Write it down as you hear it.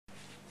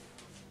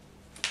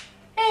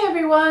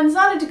everyone,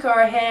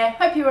 XylaTakura here,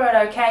 hope you're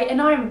all okay, and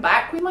I'm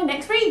back with my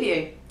next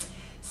review.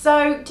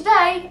 So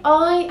today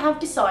I have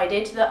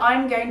decided that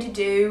I'm going to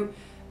do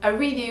a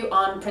review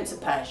on Prince of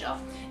Persia.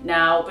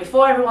 Now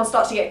before everyone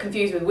starts to get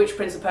confused with which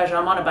Prince of Persia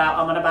I'm on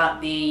about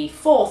the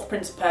fourth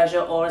Prince of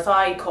Persia, or as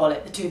I call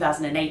it, the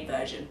 2008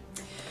 version.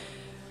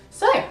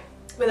 So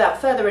without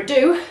further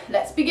ado,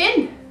 let's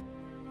begin.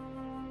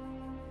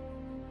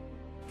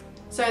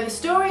 So the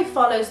story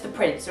follows the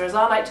prince, or as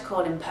I like to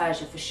call him,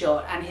 Persia for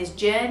short, and his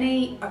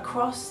journey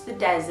across the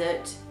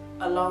desert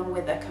along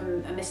with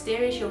a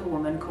mysterious young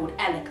woman called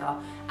Elika,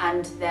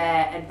 and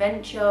their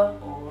adventure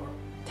or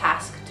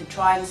task to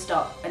try and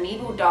stop an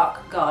evil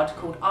dark god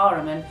called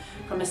Ahriman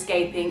from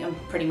escaping and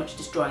pretty much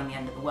destroying the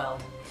end of the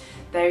world.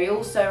 They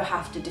also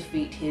have to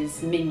defeat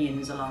his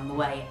minions along the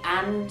way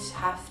and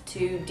have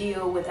to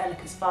deal with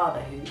Elika's father,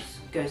 who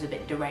goes a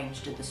bit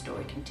deranged as the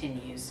story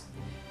continues.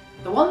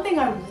 The one thing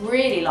I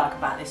really like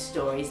about this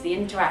story is the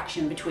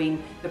interaction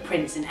between the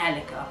prince and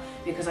Elika,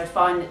 because I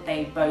find that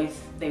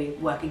they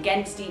work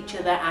against each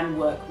other and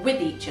work with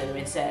each other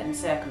in certain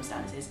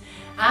circumstances.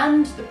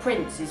 And the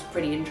prince is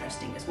pretty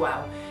interesting as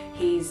well.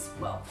 He's,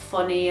 well,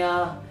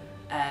 funnier,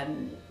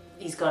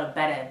 he's got a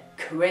better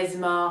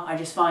charisma. I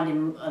just find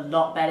him a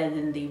lot better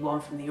than the one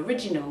from the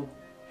original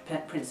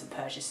Prince of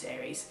Persia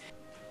series.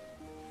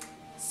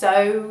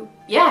 So,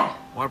 yeah.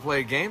 Want to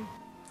play a game?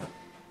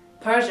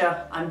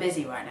 Persia, I'm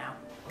busy right now.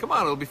 Come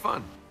on, it'll be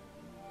fun.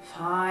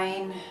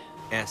 Fine.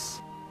 S.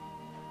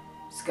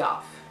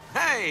 Scarf.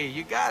 Hey,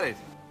 you got it.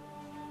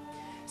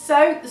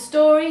 So the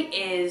story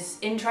is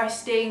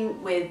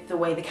interesting with the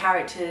way the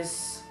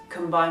characters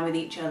combine with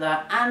each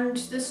other, and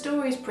the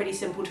story is pretty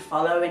simple to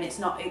follow and it's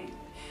not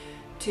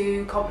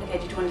too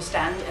complicated to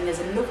understand, and there's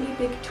a lovely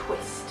big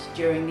twist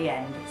during the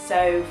end.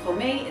 So for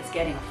me, it's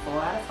getting a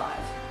 4 out of 5.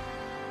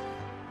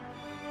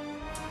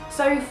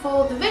 So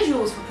for the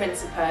visuals for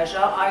Prince of Persia,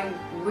 I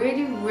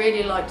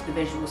really liked the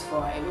visuals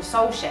for it. It was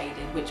soul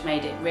shaded, which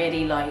made it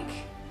really like,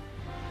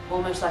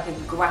 almost like a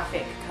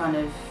graphic kind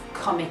of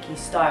comic-y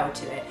style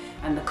to it.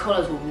 And the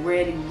colours were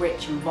really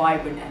rich and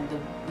vibrant, and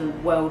the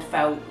world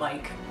felt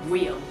like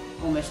real,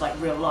 almost like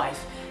real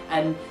life.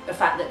 And the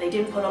fact that they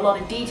didn't put a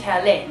lot of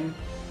detail in,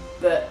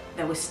 but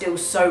there was still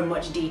so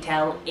much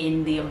detail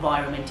in the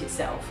environment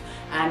itself.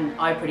 And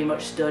I pretty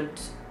much stood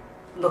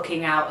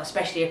looking out,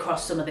 especially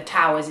across some of the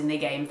towers in the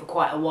game, for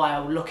quite a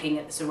while, looking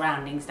at the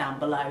surroundings down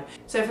below.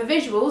 So for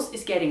visuals,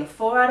 it's getting a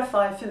 4 out of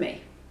 5 for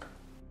me.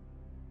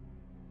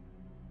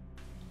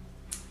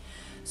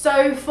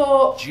 So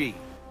for G.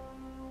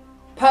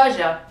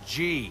 Persia.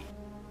 G.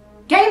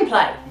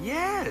 Gameplay.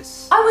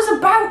 Yes. I was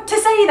about to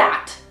say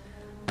that.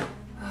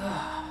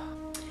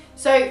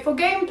 So for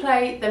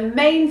gameplay, the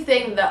main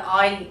thing that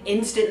I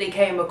instantly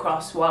came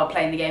across while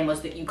playing the game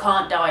was that you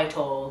can't die at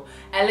all.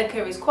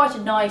 Elika is quite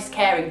a nice,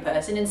 caring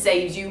person and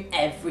saves you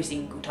every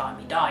single time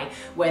you die,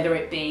 whether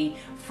it be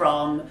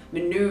from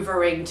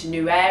manoeuvring to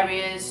new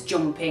areas,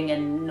 jumping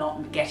and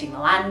not getting the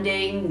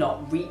landing,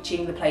 not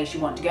reaching the place you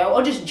want to go,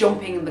 or just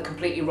jumping in the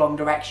completely wrong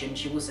direction.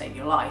 She will save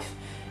your life.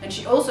 And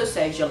she also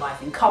saves your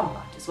life in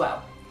combat as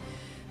well.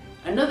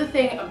 Another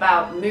thing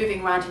about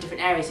moving around to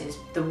different areas is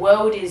the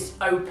world is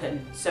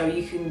open, so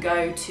you can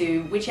go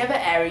to whichever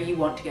area you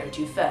want to go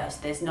to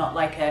first. There's not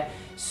like a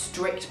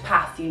strict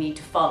path you need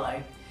to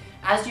follow.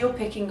 As you're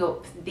picking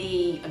up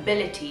the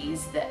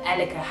abilities that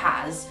Elika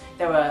has,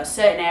 there are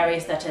certain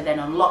areas that are then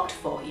unlocked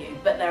for you,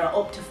 but there are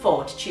up to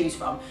 4 to choose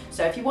from.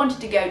 So if you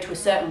wanted to go to a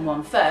certain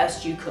one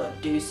first, you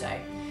could do so,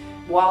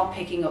 while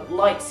picking up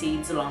light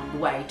seeds along the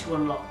way to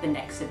unlock the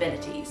next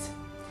abilities.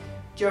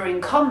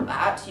 During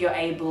combat, you're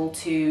able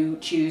to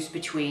choose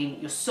between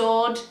your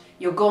sword,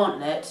 your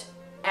gauntlet,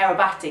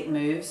 aerobatic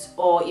moves,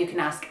 or you can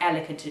ask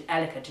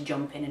Elika to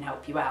jump in and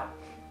help you out.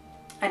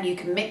 And you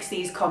can mix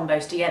these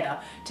combos together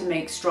to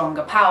make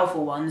stronger,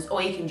 powerful ones,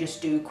 or you can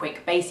just do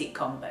quick, basic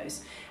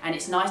combos. And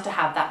it's nice to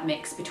have that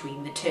mix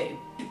between the two.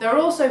 There are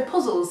also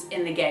puzzles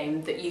in the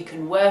game that you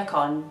can work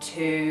on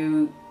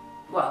to,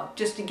 well,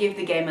 just to give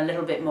the game a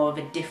little bit more of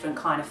a different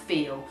kind of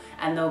feel,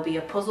 and there'll be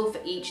a puzzle for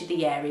each of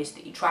the areas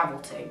that you travel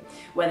to,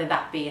 whether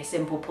that be a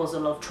simple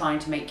puzzle of trying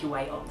to make your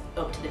way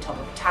up to the top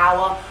of a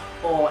tower,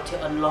 or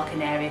to unlock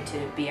an area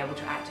to be able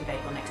to activate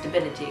your next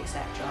ability,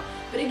 etc.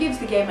 But it gives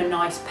the game a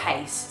nice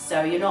pace,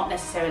 so you're not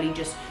necessarily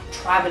just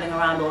travelling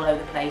around all over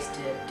the place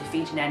to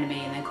defeat an enemy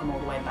and then come all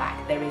the way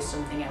back. There is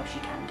something else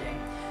you can do.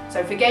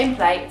 So for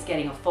gameplay, it's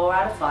getting a 4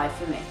 out of 5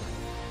 for me.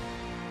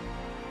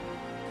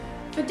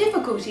 For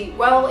difficulty,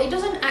 well, it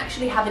doesn't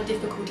actually have a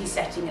difficulty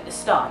setting at the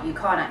start. You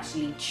can't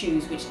actually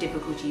choose which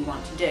difficulty you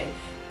want to do,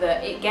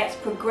 but it gets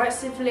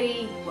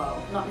progressively,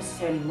 well, not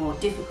necessarily more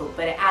difficult,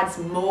 but it adds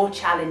more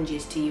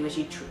challenges to you as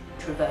you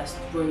traverse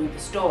through the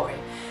story.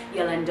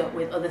 You'll end up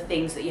with other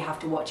things that you have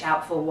to watch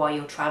out for while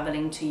you're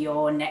travelling to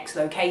your next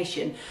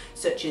location,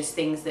 such as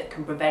things that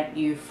can prevent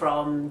you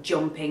from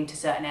jumping to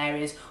certain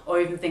areas,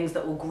 or even things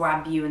that will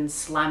grab you and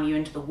slam you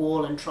into the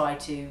wall and try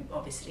to,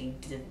 obviously,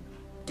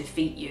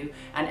 defeat you,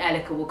 and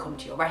Elika will come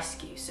to your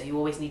rescue, so you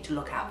always need to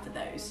look out for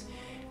those.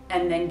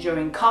 And then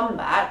during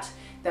combat,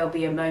 there'll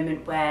be a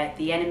moment where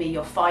the enemy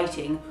you're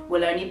fighting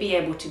will only be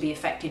able to be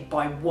affected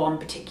by one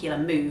particular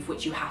move,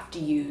 which you have to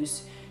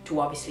use to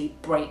obviously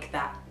break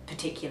that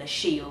particular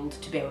shield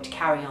to be able to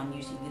carry on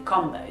using your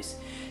combos.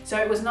 So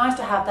it was nice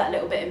to have that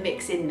little bit of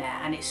mix in there,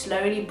 and it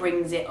slowly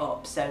brings it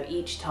up, so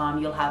each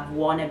time you'll have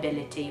one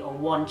ability or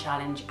one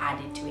challenge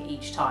added to it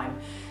each time.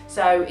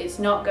 So it's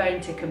not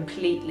going to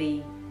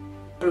completely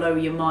blow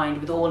your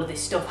mind with all of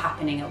this stuff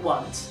happening at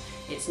once.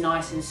 It's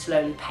nice and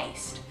slowly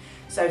paced.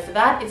 So for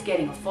that, it's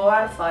getting a 4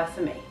 out of 5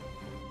 for me.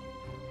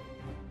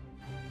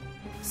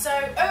 So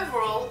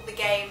overall, the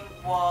game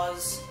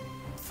was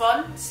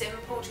fun,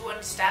 simple to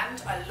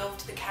understand. I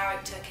loved the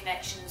character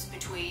connections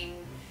between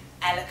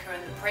Elika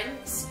and the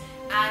prince,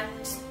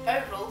 and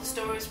overall the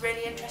story was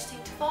really interesting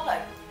to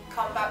follow.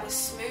 Combat was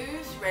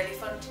smooth, really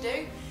fun to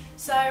do.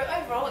 So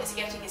overall it's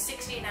getting a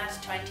 16 out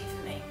of 20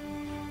 for me.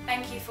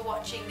 Thank you for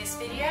watching this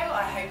video.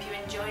 I hope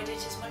you enjoyed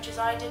it as much as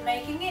I did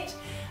making it,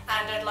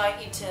 and I'd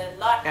like you to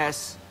like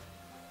S.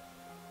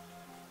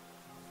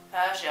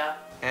 Persia.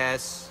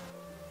 S.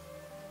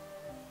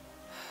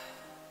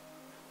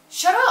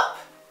 Shut up!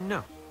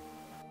 No.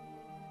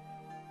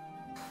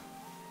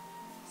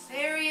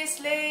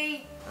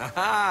 Seriously?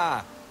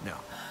 Aha! No.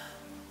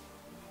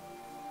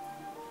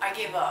 I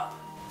give up.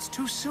 It's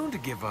too soon to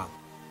give up.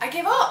 I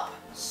give up!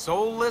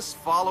 Soulless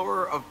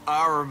follower of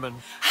Ahriman.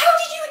 How